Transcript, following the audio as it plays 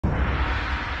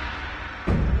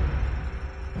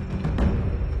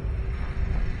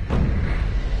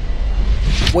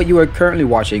What you are currently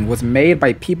watching was made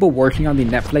by people working on the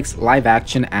Netflix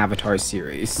live-action Avatar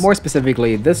series. More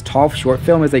specifically, this Toph Short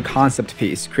Film is a concept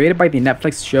piece created by the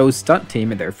Netflix show's stunt team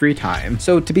in their free time.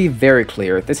 So to be very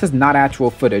clear, this is not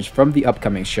actual footage from the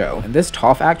upcoming show, and this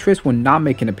Toph actress will not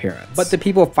make an appearance. But the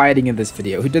people fighting in this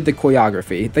video who did the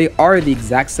choreography, they are the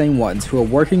exact same ones who are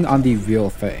working on the real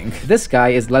thing. This guy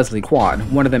is Leslie Kwan,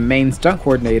 one of the main stunt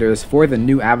coordinators for the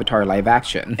new Avatar live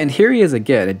action. And here he is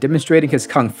again, demonstrating his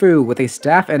kung fu with a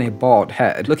staff and a bald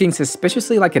head, looking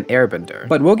suspiciously like an airbender.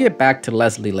 But we'll get back to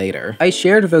Leslie later. I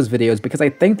shared those videos because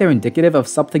I think they're indicative of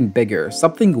something bigger,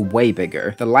 something way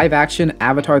bigger. The live action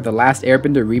Avatar The Last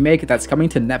Airbender remake that's coming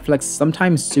to Netflix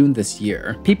sometime soon this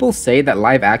year. People say that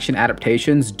live action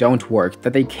adaptations don't work,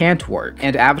 that they can't work,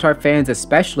 and Avatar fans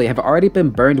especially have already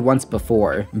been burned once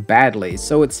before, badly,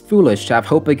 so it's foolish to have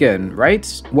hope again,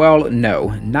 right? Well, no,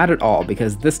 not at all,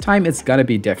 because this time it's gonna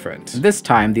be different. This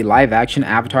time, the live action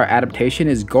Avatar adaptation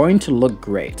is going to look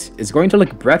great. It's going to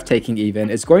look breathtaking even.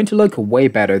 It's going to look way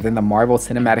better than the Marvel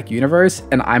Cinematic Universe,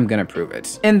 and I'm gonna prove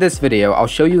it. In this video, I'll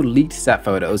show you leaked set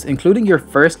photos, including your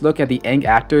first look at the Aang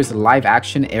actor's live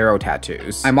action arrow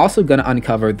tattoos. I'm also gonna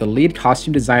uncover the lead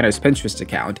costume designer's Pinterest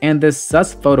account and this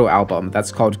sus photo album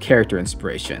that's called Character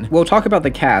Inspiration. We'll talk about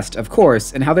the cast, of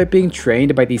course, and how they're being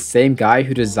trained by the same guy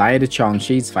who designed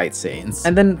Shang-Chi's fight scenes.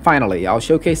 And then finally, I'll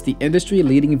showcase the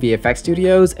industry-leading VFX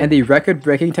studios and the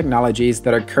record-breaking technologies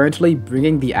that are currently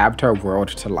bringing the Avatar world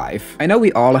to life. I know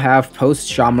we all have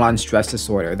post-Shyamalan stress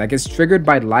disorder that gets triggered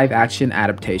by live-action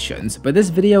adaptations, but this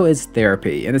video is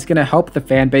therapy, and it's gonna help the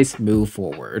fanbase move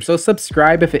forward. So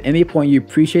subscribe if at any point you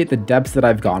appreciate the depths that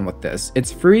I've gone with this.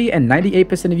 It's free, and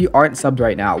 98% of you aren't subbed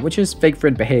right now, which is fake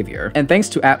friend behavior. And thanks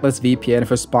to Atlas VPN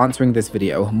for sponsoring this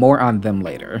video, more on them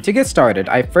later. To get started,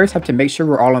 I first have to make sure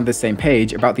we're all on the same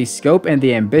page about the scope and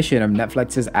the ambition of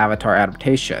Netflix's Avatar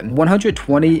adaptation.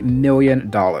 $120 million.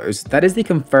 That is the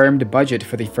confirmed budget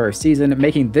for the first season,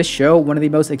 making this show one of the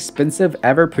most expensive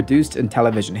ever produced in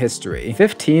television history.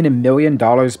 $15 million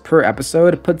per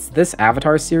episode puts this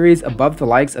Avatar series above the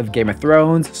likes of Game of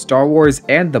Thrones, Star Wars,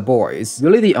 and The Boys.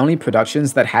 Really the only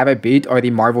productions that have it beat are the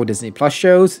Marvel Disney Plus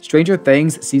shows, Stranger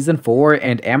Things Season 4,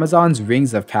 and Amazon's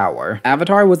Rings of Power.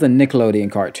 Avatar was a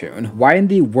Nickelodeon cartoon. Why in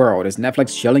the world is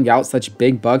Netflix shelling out such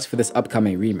big bucks for this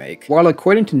upcoming remake? Well,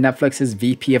 according to Netflix's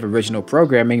VP of Original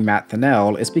Programming, Matt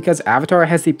Thinnell, it's because Avatar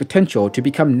has the potential to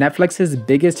become Netflix's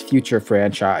biggest future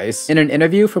franchise. In an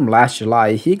interview from last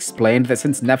July, he explained that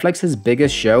since Netflix's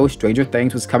biggest show, Stranger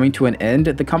Things, was coming to an end,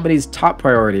 the company's top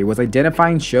priority was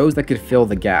identifying shows that could fill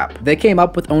the gap. They came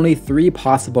up with only 3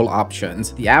 possible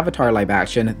options: the Avatar live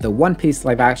action, the One Piece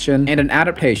live action, and an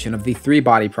adaptation of the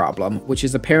Three-Body Problem, which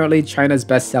is apparently China's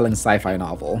best-selling sci-fi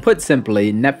novel. Put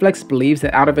simply, Netflix believes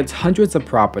that out of its hundreds of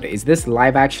properties, this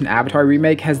live-action Avatar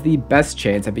remake has the best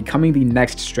chance at becoming the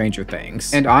next Stranger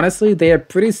Things. And honestly, they have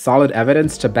pretty solid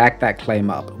evidence to back that claim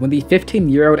up. When the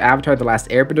 15-year-old Avatar The Last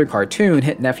Airbender cartoon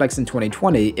hit Netflix in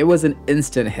 2020, it was an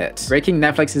instant hit, breaking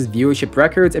Netflix's viewership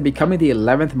records and becoming the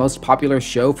 11th most popular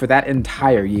show for that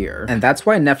entire year. And that's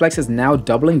why Netflix is now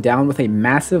doubling down with a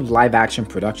massive live-action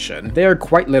production. They are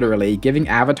quite literally giving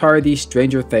Avatar the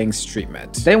Stranger Things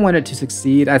treatment. They want it to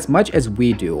succeed as much as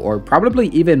we do, or probably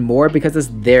even more, because it's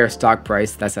their stock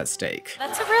price that's at stake.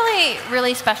 That's a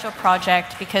really special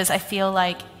project because I feel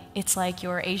like it's like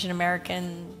your Asian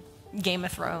American Game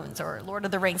of Thrones or Lord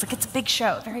of the Rings. Like, it's a big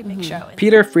show, very big show.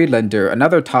 Peter Friedlander,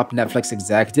 another top Netflix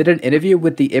exec, did an interview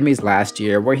with the Emmys last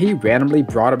year where he randomly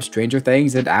brought up Stranger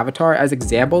Things and Avatar as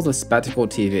examples of spectacle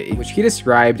TV, which he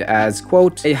described as,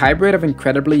 quote, a hybrid of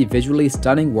incredibly visually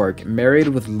stunning work married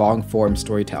with long-form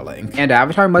storytelling. And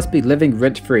Avatar must be living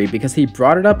rent-free because he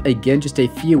brought it up again just a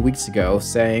few weeks ago,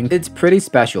 saying, it's pretty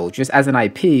special. Just as an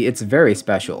IP, it's very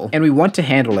special. And we want to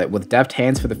handle it with deft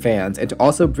hands for the fans and to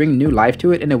also bring new life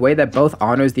to it in a way that that both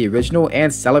honors the original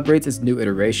and celebrates its new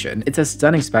iteration. It's a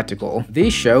stunning spectacle.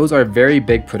 These shows are very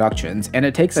big productions, and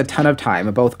it takes a ton of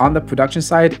time both on the production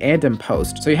side and in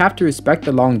post, so you have to respect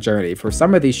the long journey for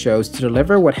some of these shows to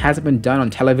deliver what hasn't been done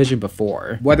on television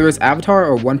before. Whether it's Avatar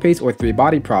or One Piece or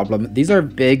Three-Body Problem, these are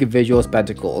big visual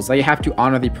spectacles that you have to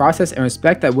honor the process and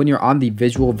respect that when you're on the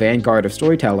visual vanguard of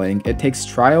storytelling, it takes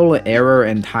trial, error,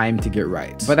 and time to get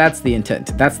right. But that's the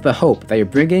intent. That's the hope, that you're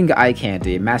bringing eye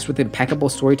candy matched with impeccable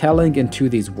storytelling storytelling into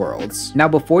these worlds. Now,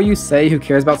 before you say who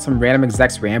cares about some random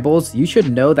execs rambles, you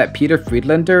should know that Peter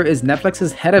Friedlander is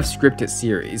Netflix's head of scripted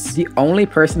series. The only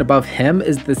person above him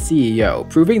is the CEO,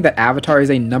 proving that Avatar is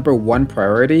a #1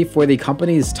 priority for the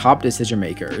company's top decision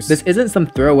makers. This isn't some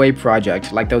throwaway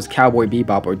project like those Cowboy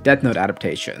Bebop or Death Note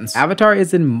adaptations. Avatar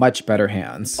is in much better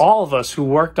hands. All of us who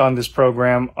worked on this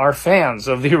program are fans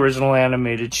of the original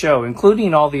animated show,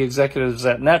 including all the executives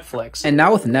at Netflix. And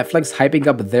now with Netflix hyping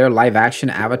up their live-action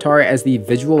Avatar as the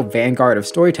visual vanguard of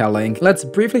storytelling, let's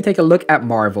briefly take a look at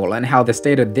Marvel and how the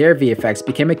state of their VFX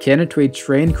became akin to a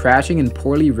train crashing in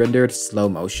poorly rendered slow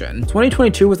motion.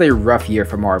 2022 was a rough year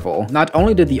for Marvel. Not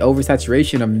only did the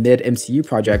oversaturation of mid-MCU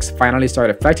projects finally start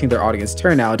affecting their audience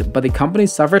turnout, but the company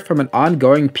suffered from an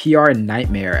ongoing PR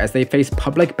nightmare as they faced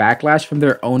public backlash from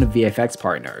their own VFX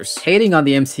partners. Hating on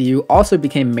the MCU also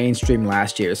became mainstream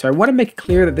last year, so I want to make it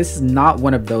clear that this is not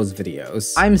one of those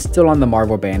videos. I'm still on the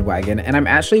Marvel bandwagon, and I'm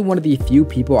actually one of the few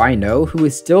people I know who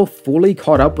is still fully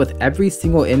caught up with every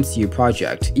single MCU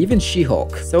project, even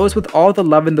She-Hulk. So as with all the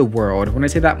love in the world, when I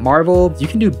say that Marvel, you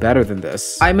can do better than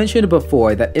this. I mentioned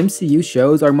before that MCU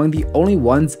shows are among the only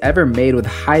ones ever made with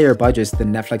higher budgets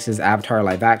than Netflix's Avatar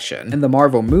live action, and the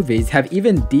Marvel movies have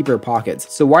even deeper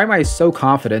pockets, so why am I so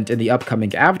confident in the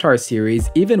upcoming Avatar series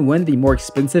even when the more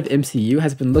expensive MCU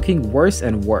has been looking worse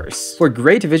and worse? For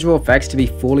great visual effects to be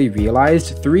fully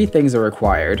realized, 3 things are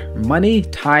required: money,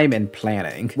 time, and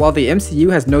planning. While the MCU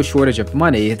has no shortage of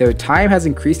money, their time has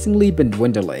increasingly been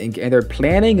dwindling, and their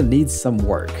planning needs some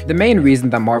work. The main reason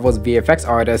that Marvel's VFX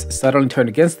artists suddenly turned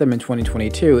against them in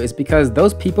 2022 is because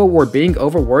those people were being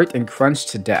overworked and crunched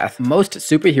to death. Most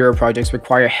superhero projects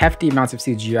require hefty amounts of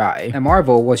CGI, and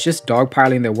Marvel was just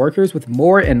dogpiling their workers with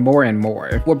more and more and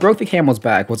more. What broke the camel's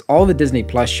back was all the Disney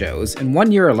Plus shows. In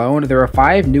 1 year alone, there are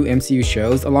 5 new MCU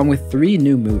shows along with 3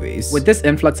 new movies. With this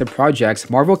influx of projects,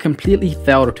 Marvel completely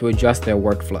failed to adjust their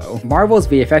workflow. Marvel's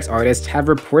VFX artists have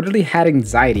reportedly had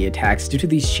anxiety attacks due to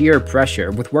the sheer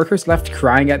pressure, with workers left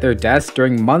crying at their desks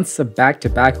during months of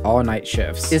back-to-back all-night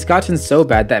shifts. It's gotten so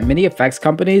bad that many effects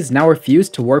companies now refuse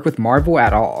to work with Marvel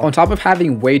at all. On top of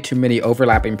having way too many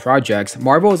overlapping projects,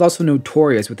 Marvel is also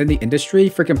notorious within the industry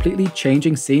for completely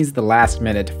changing scenes at the last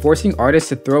minute, forcing artists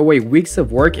to throw away weeks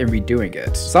of work and redoing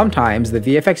it. Sometimes the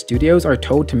VFX studios are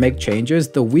told to make changes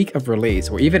the week of release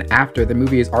or even after the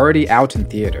movie is already out in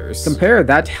theaters. Compare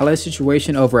that hellish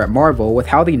situation over at Marvel with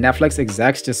how the Netflix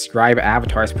execs describe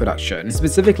Avatar's production,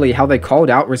 specifically how they called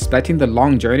out respecting the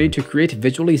long journey to create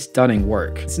visually stunning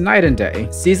work. It's night and day.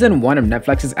 Season 1 of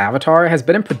Netflix's Avatar has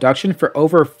been in production for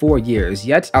over 4 years,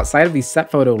 yet outside of the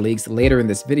set photo leaks later in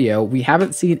this video, we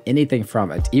haven't seen anything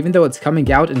from it, even though it's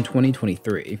coming out in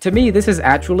 2023. To me, this is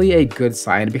actually a good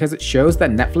sign because it shows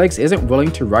that Netflix isn't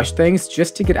willing to rush things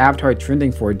just to get Avatar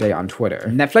trending for a day on Twitter.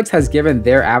 Netflix has given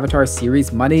their Avatar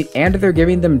series money and they're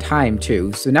giving them time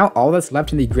too, so now all that's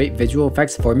left in the great visual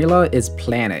effects formula is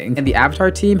planning, and the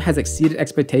Avatar team has exceeded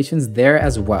expectations there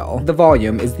as well. The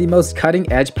volume is the most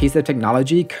cutting-edge piece of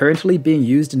technology currently being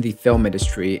used in the film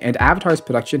industry, and Avatar's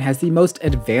production has the most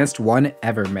advanced one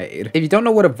ever made. If you don't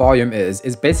know what a volume is,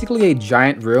 it's basically a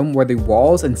giant room where the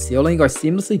walls and ceiling are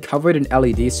seamlessly covered in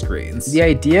LED screens. The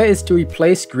idea is to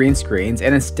replace green screens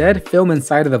and instead film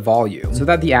inside of the volume, so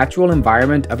that the actual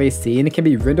environment of a scene can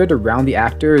be rendered around the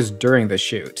actors during the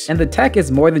shoot. And the tech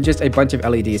is more than just a bunch of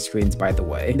LED screens, by the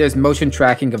way. There's motion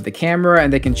tracking of the camera,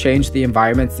 and they can change the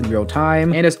environments in real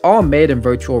time, and it's all made in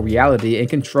virtual reality and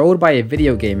controlled by a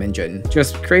video game engine.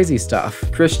 Just crazy stuff.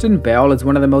 Christian Bale is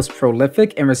one of the most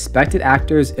prolific and respected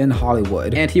actors in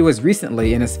Hollywood, and he was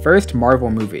recently in his first Marvel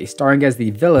movie, starring as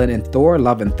the villain in Thor: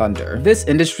 Love and Thunder. This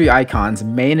industry icon's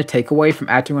main takeaway from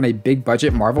acting on a big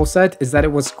budget Marvel set is that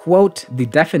it was, quote, the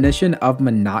definition of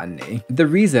monotony. The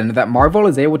reason that Marvel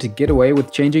is able to get away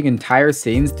with changing entire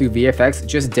scenes through VFX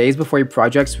just days before a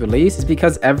project's release is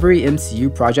because every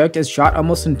MCU project is shot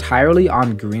almost entirely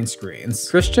on green screens.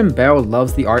 Christian Bale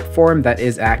loves the art form that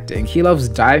is acting. He loves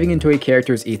diving into a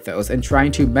character's ethos and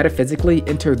trying to metaphysically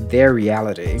enter their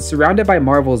reality. Surrounded by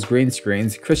Marvel's green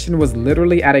screens, Christian was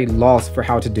literally at a loss for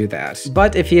how to do that.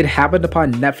 But if he had happened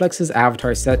upon Netflix's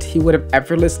Avatar set, he would have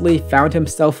effortlessly found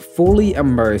himself fully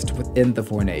immersed within the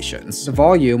Four Nations. The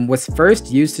volume was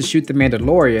first used to shoot The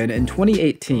Mandalorian in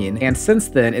 2018, and since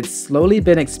then it's slowly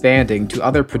been expanding to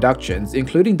other productions,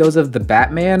 including those of The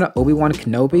Batman, Obi-Wan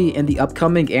Kenobi, and the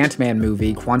upcoming Ant-Man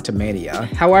movie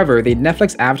Quantumania. However, the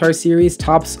Netflix Avatar series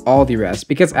tops all the rest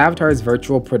because Avatar's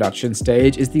virtual production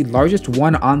stage is the largest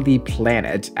one on the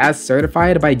planet, as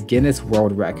certified by Guinness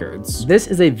World Records. This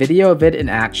is a video of it in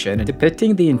action,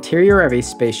 depicting the interior of a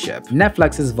spaceship.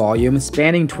 Netflix's volume,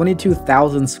 spanning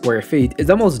 22,000 square feet, is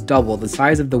almost double the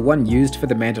size of the one used for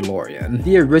The Mandalorian Mandalorian.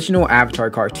 The original Avatar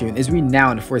cartoon is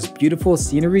renowned for its beautiful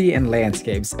scenery and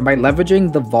landscapes, and by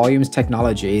leveraging the volume's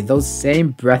technology, those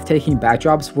same breathtaking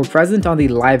backdrops were present on the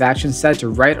live-action set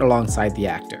right alongside the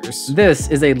actors. This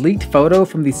is a leaked photo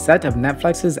from the set of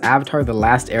Netflix's Avatar: The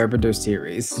Last Airbender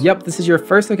series. Yep, this is your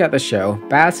first look at the show.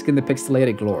 Bask in the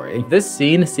pixelated glory. This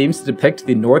scene seems to depict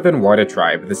the Northern Water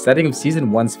Tribe, the setting of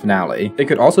Season 1's finale. It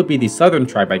could also be the Southern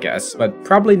Tribe, I guess, but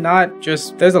probably not,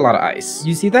 just there's a lot of ice.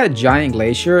 You see that giant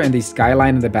glacier and the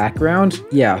skyline in the background?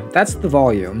 Yeah, that's the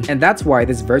volume. And that's why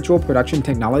this virtual production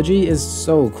technology is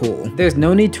so cool. There's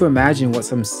no need to imagine what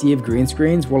some sea of green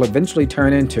screens will eventually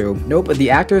turn into. Nope, the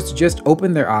actors just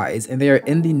open their eyes and they are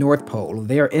in the North Pole.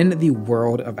 They are in the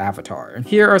world of Avatar.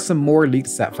 Here are some more leaked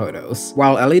set photos.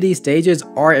 While LED stages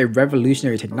are a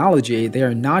revolutionary technology, they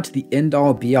are not the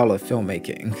end-all be-all of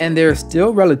filmmaking. And they're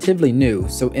still relatively new,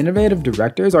 so innovative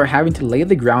directors are having to lay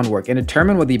the groundwork and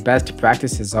determine what the best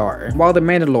practices are. While The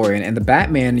Mandalorian and The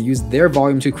Batman used their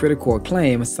volume to critical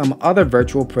acclaim, some other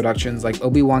virtual productions like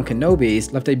Obi-Wan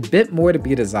Kenobi's left a bit more to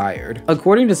be desired.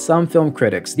 According to some film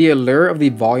critics, the allure of the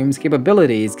volume's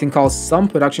capabilities can cause some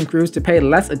production crews to pay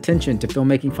less attention to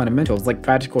filmmaking fundamentals like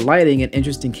practical lighting and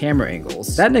interesting camera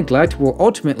angles. That neglect will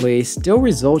ultimately still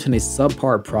result in a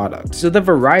subpar product. So the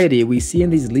variety we see in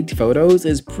these leaked photos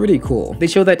is pretty cool. They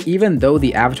show that even though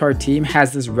the Avatar team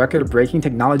has this record-breaking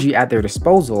technology at their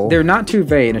disposal, they're not too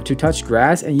vain to touch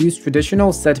grass and use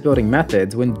traditional set-building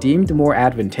methods when deemed more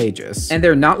advantageous. And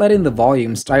they're not letting the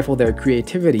volume stifle their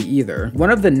creativity either. One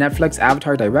of the Netflix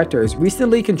Avatar directors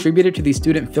recently contributed to the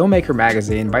Student Filmmaker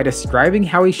magazine by describing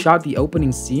how he shot the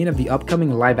opening scene of the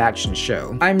upcoming live-action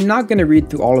show. I'm not gonna read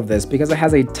through all of this because it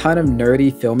has a ton of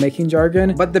nerdy filmmaking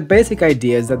jargon, but the basic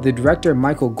idea is that the director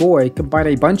Michael Goy combined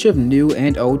a bunch of new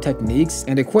and old techniques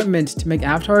and equipment to make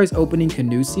Avatar's opening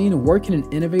canoe scene work in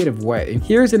an innovative way.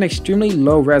 Here's an extremely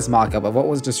low-res mock-up of what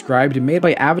was described, made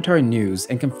by Avatar News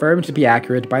and confirmed to be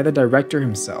accurate by the director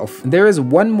himself. There is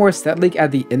one more set leak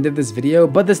at the end of this video,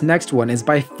 but this next one is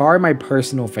by far my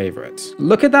personal favorite.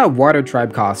 Look at that Water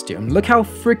Tribe costume. Look how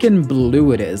freaking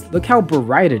blue it is. Look how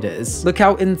bright it is. Look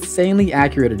how insanely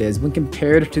accurate it is when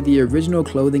compared to the original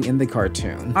clothing in the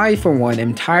cartoon. I, for one,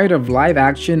 am tired of live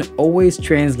action always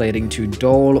translating to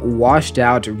dull, washed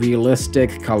out,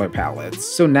 realistic color palettes.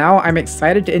 So now I'm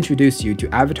excited to introduce you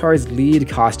to Avatar's lead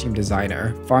costume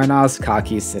designer, Farnaz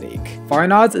Kaki Siddiq.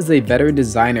 Farnaz is a veteran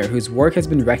designer whose work has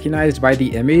been recognized by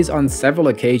the Emmys on several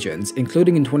occasions,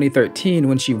 including in 2013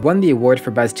 when she won the award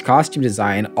for Best Costume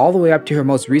Design, all the way up to her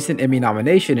most recent Emmy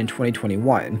nomination in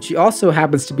 2021. She also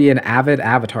happens to be an avid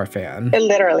Avatar fan. It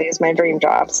literally is my dream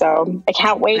job, so I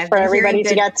can't wait for everybody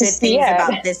to get to see it.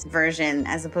 About this version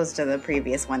as opposed to the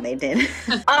previous one they did.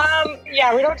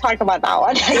 Yeah, we don't talk about that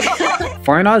one.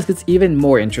 Farnaz gets even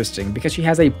more interesting because she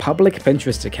has a public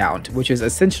Pinterest account, which is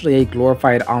essentially a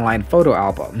glorified online photo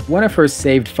album. One of her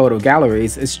saved photo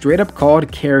galleries is straight up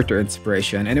called Character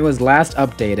Inspiration, and it was last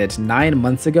updated 9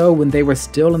 months ago when they were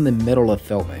still in the middle of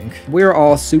filming. We're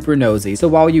all super nosy, so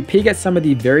while you peek at some of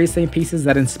the very same pieces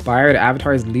that inspired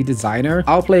Avatar's lead designer,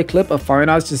 I'll play a clip of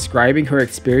Farnaz describing her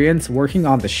experience working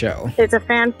on the show. It's a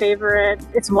fan favorite.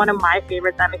 It's one of my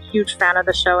favorites. I'm a huge fan of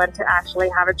the show, and to actually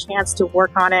have a chance to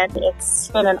work on it, it's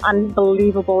been an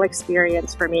unbelievable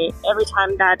experience for me. Every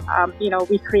time that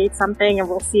we create something and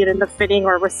we'll see it in the fitting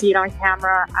or we'll see it on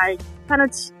camera, I kind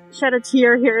of shed a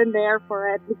tear here and there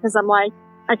for it because I'm like,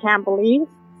 I can't believe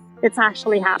it's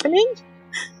actually happening.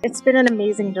 It's been an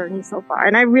amazing journey so far,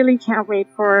 and I really can't wait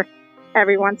for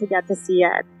everyone to get to see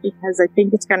it because I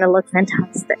think it's going to look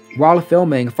fantastic. While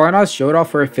filming, Farnaz showed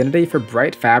off her affinity for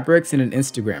bright fabrics in an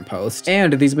Instagram post,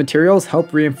 and these materials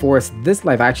help reinforce this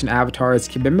live-action Avatar's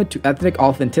commitment to ethnic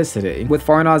authenticity, with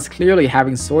Farnaz clearly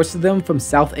having sourced them from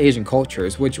South Asian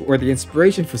cultures, which were the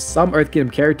inspiration for some Earth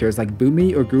Kingdom characters like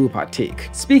Bhumi or Guru Patik.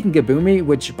 Speaking of Bhumi,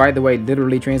 which by the way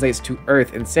literally translates to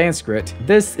Earth in Sanskrit,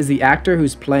 this is the actor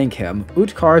who's playing him,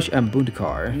 Utkarsh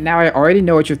Ambudkar. Now I already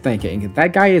know what you're thinking,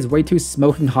 that guy is way too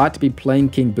smoking hot to be playing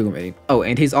King Bhumi. Oh,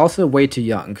 and he's also way too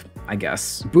young, I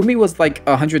guess. Bhumi was like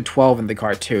 112 in the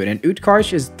cartoon, and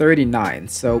Utkarsh is 39,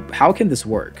 so how can this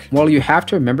work? Well, you have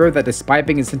to remember that despite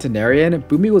being a centenarian,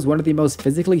 Bhumi was one of the most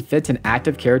physically fit and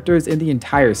active characters in the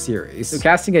entire series, so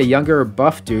casting a younger,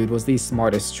 buff dude was the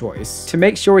smartest choice. To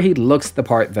make sure he looks the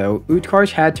part though,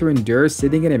 Utkarsh had to endure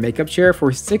sitting in a makeup chair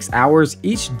for 6 hours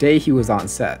each day he was on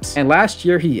set. And last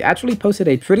year, he actually posted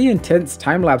a pretty intense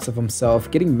time-lapse of himself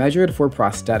getting measured for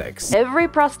prosthetics. Every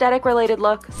prosthetic related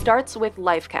look starts with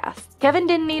life casts. Kevin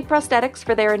didn't need prosthetics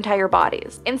for their entire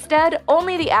bodies. Instead,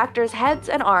 only the actors' heads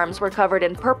and arms were covered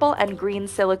in purple and green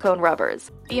silicone rubbers.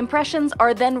 The impressions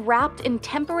are then wrapped in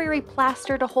temporary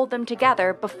plaster to hold them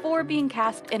together before being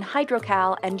cast in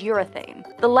hydrocal and urethane.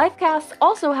 The life casts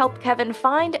also helped Kevin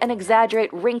find and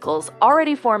exaggerate wrinkles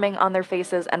already forming on their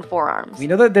faces and forearms. We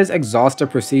know that this exhaustive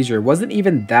procedure wasn't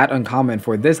even that uncommon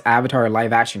for this Avatar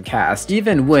live-action cast,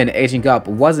 even when aging up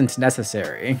wasn't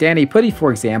necessary. Danny Pudi,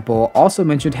 for example, also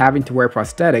mentioned having to wear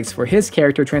prosthetics for his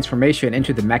character transformation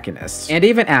into the Mechanist. And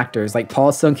even actors like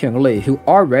Paul Sung-Kyung Lee, who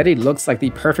already looks like the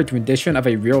perfect rendition of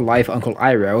a real-life Uncle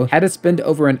Iroh, had to spend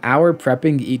over an hour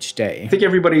prepping each day. I think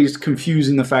everybody's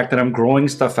confusing the fact that I'm growing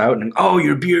stuff out and, oh,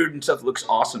 your beard and stuff looks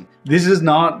awesome. This is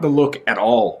not the look at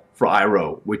all for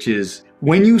Iroh, which is,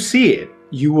 when you see it,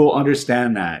 you will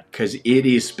understand that, because it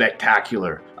is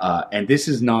spectacular. And this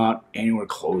is not anywhere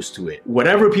close to it.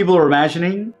 Whatever people are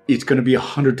imagining, it's going to be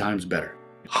 100 times better.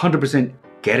 100%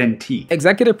 guarantee.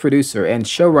 Executive producer and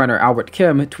showrunner Albert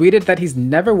Kim tweeted that he's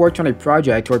never worked on a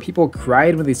project where people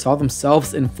cried when they saw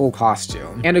themselves in full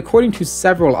costume. And according to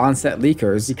several on-set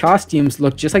leakers, the costumes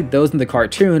look just like those in the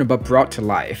cartoon but brought to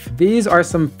life. These are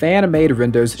some fan-made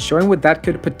renders showing what that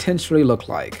could potentially look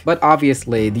like. But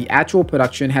obviously, the actual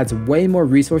production has way more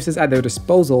resources at their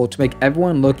disposal to make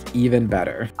everyone look even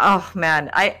better. Oh man,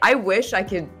 I wish I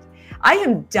could. I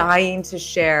am dying to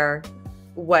share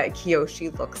what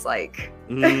Kyoshi looks like.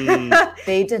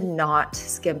 They did not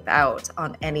skimp out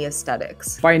on any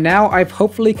aesthetics. By now, I've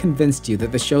hopefully convinced you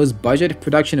that the show's budget,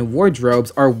 production, and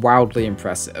wardrobes are wildly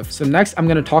impressive. So next, I'm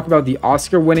going to talk about the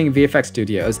Oscar-winning VFX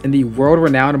studios and the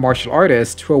world-renowned martial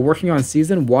artists who are working on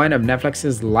season 1 of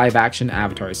Netflix's live-action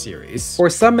Avatar series. For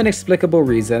some inexplicable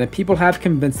reason, people have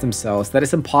convinced themselves that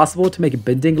it's impossible to make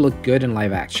bending look good in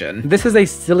live action. This is a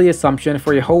silly assumption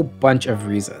for a whole bunch of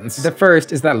reasons. The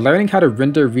first is that learning how to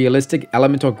render realistic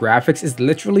elemental graphics is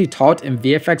literally taught in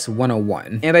VFX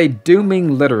 101. And I do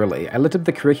mean literally. I looked up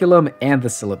the curriculum and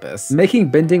the syllabus. Making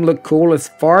bending look cool is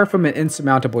far from an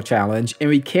insurmountable challenge,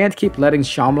 and we can't keep letting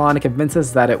Shyamalan convince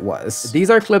us that it was. These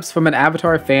are clips from an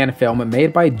Avatar fan film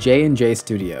made by J&J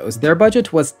Studios. Their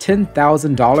budget was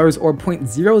 $10,000 or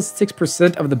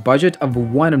 0.06% of the budget of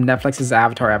one of Netflix's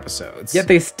Avatar episodes. Yet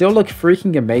they still look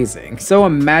freaking amazing. So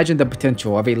imagine the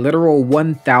potential of a literal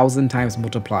 1,000 times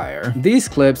multiplier. These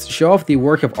clips show off the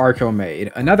work of Arco Made,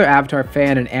 another Avatar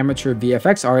fan and amateur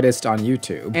VFX artist on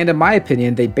YouTube. And in my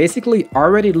opinion, they basically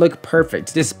already look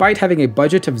perfect, despite having a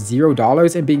budget of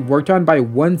 $0 and being worked on by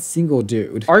one single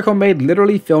dude. Arco Made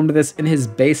literally filmed this in his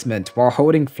basement while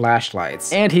holding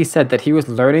flashlights, and he said that he was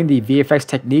learning the VFX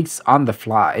techniques on the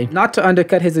fly. Not to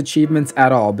undercut his achievements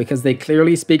at all, because they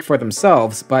clearly speak for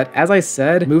themselves, but as I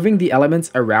said, moving the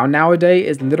elements around nowadays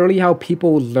is literally how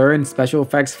people learn special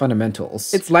effects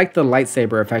fundamentals. It's like the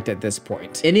lightsaber effect at this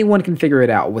point. Anyone can figure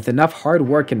it out with enough hard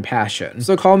work and passion.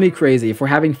 So call me crazy for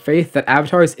having faith that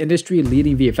Avatar's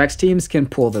industry-leading VFX teams can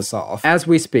pull this off. As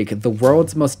we speak, the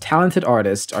world's most talented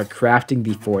artists are crafting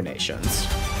the Four Nations.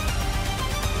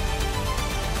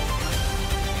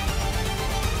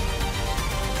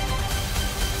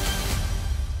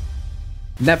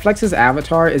 Netflix's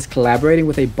Avatar is collaborating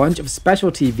with a bunch of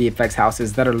specialty VFX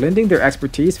houses that are lending their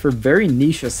expertise for very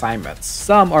niche assignments.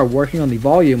 Some are working on the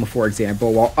volume, for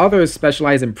example, while others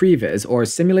specialize in previs or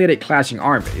simulated clashing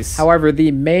armies. However, the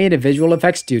main visual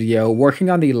effects studio working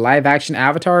on the live-action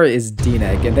Avatar is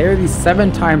DNEG, and they are the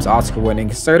 7 times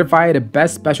Oscar-winning, certified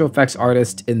best special effects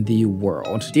artist in the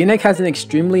world. DNEG has an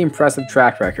extremely impressive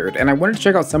track record, and I wanted to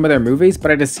check out some of their movies,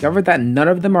 but I discovered that none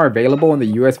of them are available in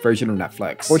the US version of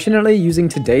Netflix. Fortunately,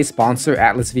 using today's sponsor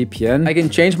Atlas VPN, I can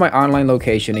change my online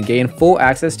location and gain full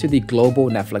access to the global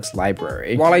Netflix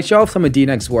library. While I show off some of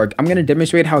DNEG's work, I'm going to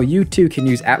demonstrate how you too can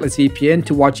use Atlas VPN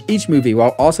to watch each movie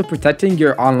while also protecting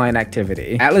your online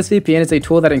activity. Atlas VPN is a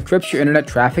tool that encrypts your internet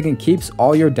traffic and keeps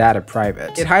all your data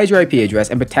private. It hides your IP address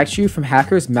and protects you from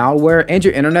hackers, malware, and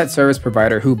your internet service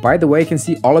provider, who, by the way, can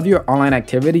see all of your online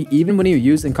activity even when you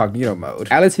use incognito mode.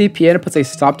 Atlas VPN puts a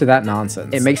stop to that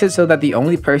nonsense. It makes it so that the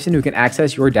only person who can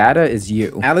access your data is you.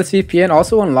 Atlas VPN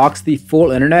also unlocks the full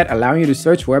internet, allowing you to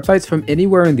search websites from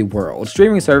anywhere in the world.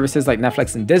 Streaming services like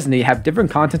Netflix and Disney have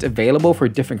different content available for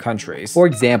different countries. For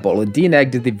example, DNEG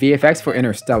did the VFX for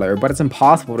Interstellar, but it's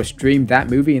impossible to stream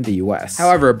that movie in the US.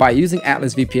 However, by using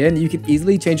Atlas VPN, you can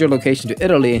easily change your location to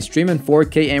Italy and stream in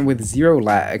 4K and with 0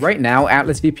 lag. Right now,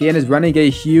 Atlas VPN is running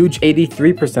a huge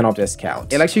 83% off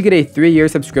discount. It lets you get a 3-year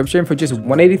subscription for just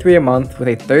 $183 a month with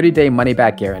a 30-day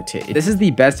money-back guarantee. This is the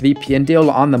best VPN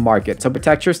deal on the market, so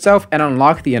protect yourself and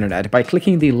unlock the internet by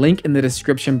clicking the link in the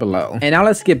description below. And now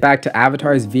let's get back to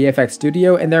Avatar's VFX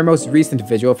studio and their most recent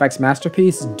visual effects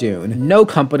masterpiece, Dune. No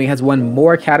company has won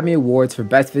more Academy Awards for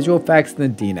Best Visual Effects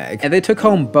than DNEG, and they took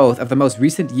home both of the most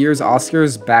recent year's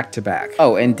Oscars back to back.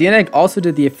 Oh, and DNEG also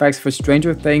did the effects for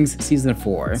Stranger Things Season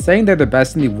 4. Saying they're the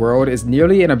best in the world is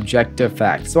nearly an objective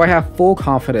fact, so I have full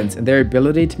confidence in their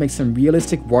ability to make some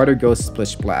realistic water go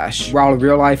splish splash. While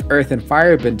real-life earth and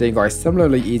fire bending are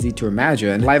similarly easy to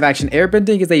imagine, live-action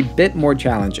airbending is a bit more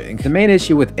challenging. The main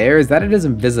issue with air is that it is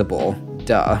invisible.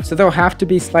 Duh. So they'll have to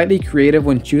be slightly creative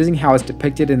when choosing how it's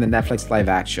depicted in the Netflix live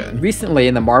action. Recently,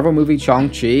 in the Marvel movie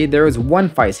Shang-Chi, there was one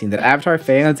fight scene that Avatar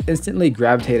fans instantly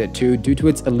gravitated to due to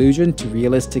its allusion to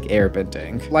realistic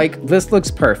airbending. Like, this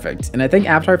looks perfect, and I think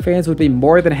Avatar fans would be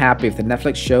more than happy if the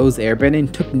Netflix show's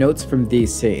airbending took notes from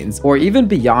these scenes, or even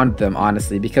beyond them,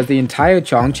 honestly, because the entire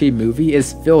Shang-Chi movie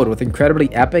is filled with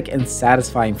incredibly epic and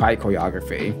satisfying fight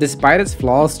choreography. Despite its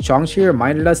flaws, Shang-Chi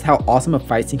reminded us how awesome a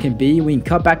fight scene can be when you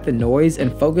cut back the noise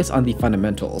and focus on the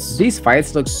fundamentals. These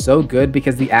fights look so good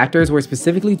because the actors were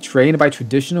specifically trained by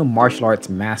traditional martial arts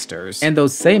masters, and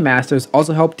those same masters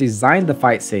also helped design the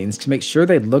fight scenes to make sure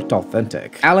they looked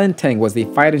authentic. Alan Tang was the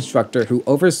fight instructor who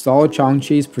oversaw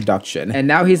Shang-Chi's production, and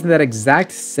now he's in that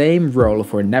exact same role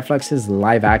for Netflix's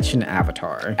live-action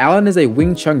Avatar. Alan is a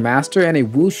Wing Chun master and a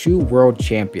Wushu world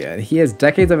champion. He has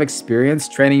decades of experience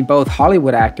training both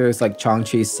Hollywood actors like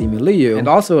Shang-Chi's Simu Liu and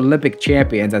also Olympic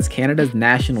champions as Canada's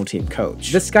national team coach.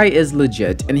 This guy is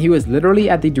legit, and he was literally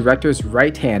at the director's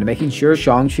right hand making sure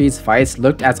Shang-Chi's fights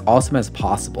looked as awesome as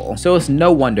possible. So it's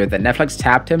no wonder that Netflix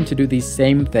tapped him to do the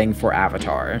same thing for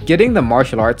Avatar. Getting the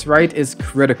martial arts right is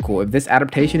critical if this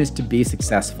adaptation is to be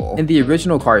successful. In the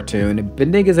original cartoon,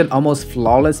 bending is an almost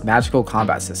flawless magical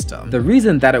combat system. The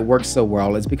reason that it works so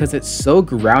well is because it's so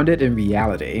grounded in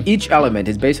reality. Each element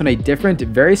is based on a different,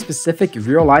 very specific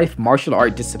real-life martial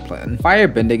art discipline.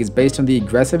 Firebending is based on the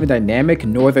aggressive and dynamic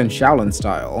northern Shaolin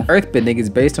style. Earthbending is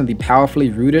based on the powerfully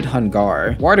rooted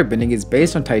Hungar. Waterbending is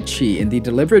based on Tai Chi and the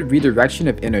deliberate redirection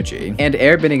of energy. And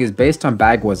airbending is based on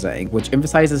Bagwazang, which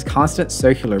emphasizes constant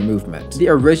circular movement. The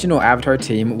original Avatar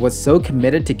team was so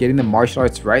committed to getting the martial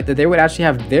arts right that they would actually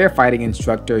have their fighting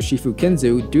instructor Shifu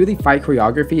Kinzu do the fight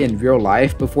choreography in real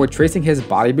life before tracing his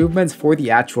body movements for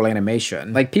the actual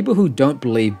animation. Like, people who don't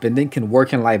believe bending can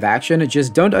work in live action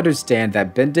just don't understand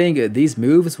that bending, these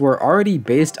moves were already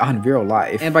based on real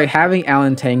life. And by having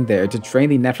Alan Tang there to train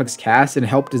the Netflix cast and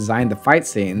help design the fight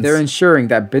scenes, they're ensuring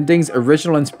that bending's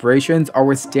original inspirations are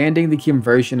withstanding the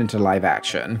conversion into live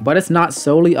action. But it's not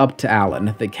solely up to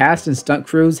Alan. The cast and stunt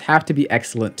crews have to be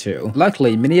excellent too.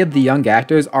 Luckily, many of the young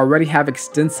actors already have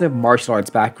extensive martial arts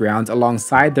backgrounds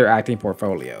alongside their acting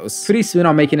portfolios. Pretty soon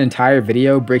I'll make an entire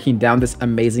video breaking down this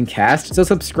amazing cast, so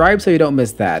subscribe so you don't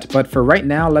miss that. But for right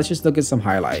now, let's just look at some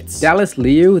highlights. Dallas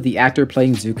Liu, the actor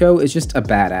playing Zuko, is just a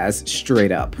badass,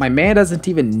 straight up. My man doesn't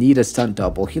even need a stunt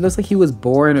double. He looks like he was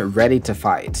born ready to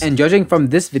fight. And judging from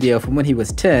this video from when he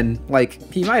was 10, like,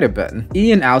 he might have been.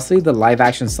 Ian Owsley, the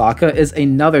live-action Sokka, is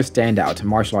another standout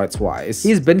martial arts wise.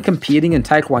 He's been competing in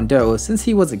Taekwondo since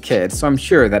he was a kid, so I'm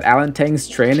sure that Alan Tang's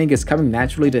training is coming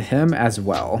naturally to him as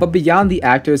well. But beyond the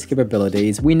actor's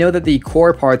capabilities, we know that the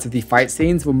core parts of the fight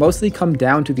scenes will mostly come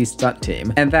down to the stunt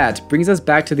team, and that brings us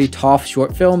back to the Toph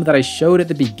short film that I showed at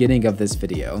the beginning of this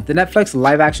video. The Netflix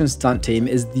live-action stunt team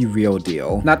is the real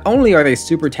deal. Not only are they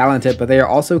super talented, but they are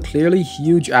also clearly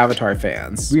huge Avatar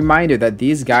fans. Reminder that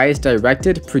these guys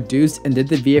directed, produced, and did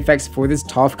the VFX for this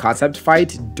Toph concept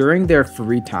fight during their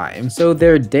free time. So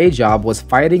their day job was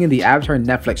fighting in the Avatar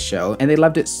Netflix show, and they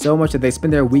loved it so much that they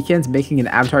spent their weekends making an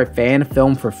Avatar fan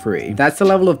film for free. That's the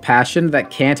level of passion that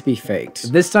can't be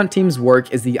faked. This stunt team's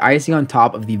work is the icing on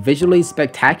top of the visually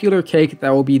spectacular cake that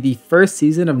will be the first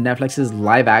season of Netflix's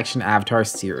live-action Avatar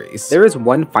series. There is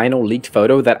one final leaked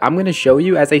photo that I'm going to show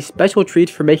you as a special treat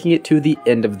for making it to the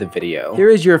end of the video. Here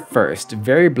is your first,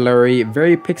 very blurry,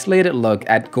 very pixelated look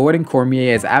at Gordon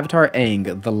Cormier as Avatar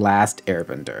Aang, the Last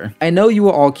Airbender. I know you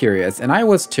were all curious, and I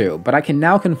was too, but I can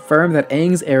now confirm that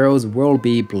Aang's arrows will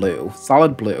be blue,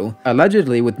 solid blue,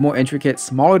 allegedly with more intricate,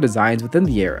 smaller designs within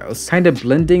the arrows, kind of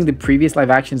blending the previous live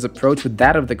action's approach with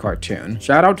that of the cartoon.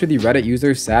 Shout out to the Reddit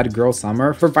user Sad Girl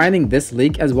Summer for finding this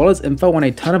leak as well as info on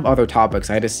a ton of other topics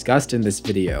I discussed in this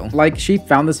video. Like, she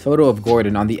found found this photo of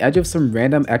Gordon on the edge of some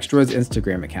random extra's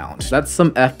Instagram account. That's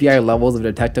some FBI levels of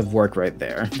detective work right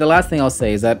there. The last thing I'll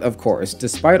say is that, of course,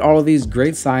 despite all of these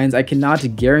great signs, I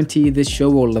cannot guarantee this show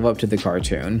will live up to the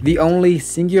cartoon. The only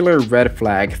singular red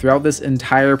flag throughout this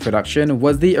entire production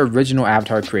was the original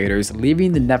Avatar creators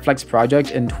leaving the Netflix project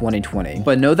in 2020.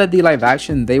 But know that the live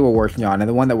action they were working on and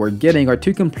the one that we're getting are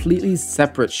two completely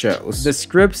separate shows. The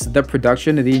scripts, the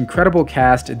production, the incredible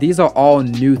cast, these are all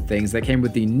new things that came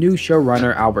with the new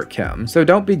showrunner Albert Kim. So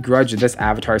don't begrudge this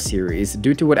Avatar series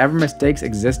due to whatever mistakes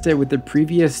existed with the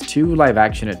previous two live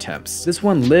action attempts. This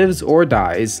one lives or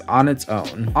dies on its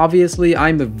own. Obviously,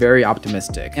 I'm very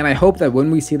optimistic, and I hope that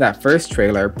when we see that first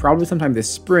trailer, probably sometime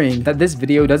this spring, that this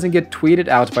video doesn't get tweeted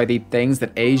out by the things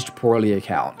that aged poorly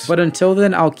account. But until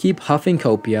then, I'll keep huffing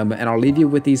copium, and I'll leave you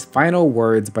with these final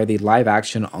words by the live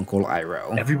action Uncle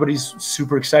Iroh. Everybody's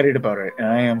super excited about it, and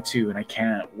I am too, and I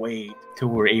can't wait till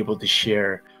we're able to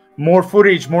share more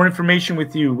footage, more information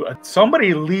with you.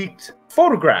 Somebody leaked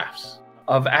photographs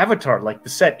of Avatar, like the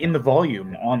set in the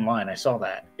volume online. I saw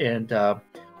that, and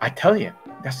I tell you,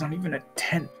 that's not even a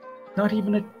tenth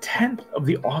of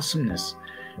the awesomeness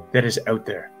that is out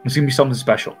there. It's gonna be something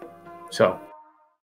special. So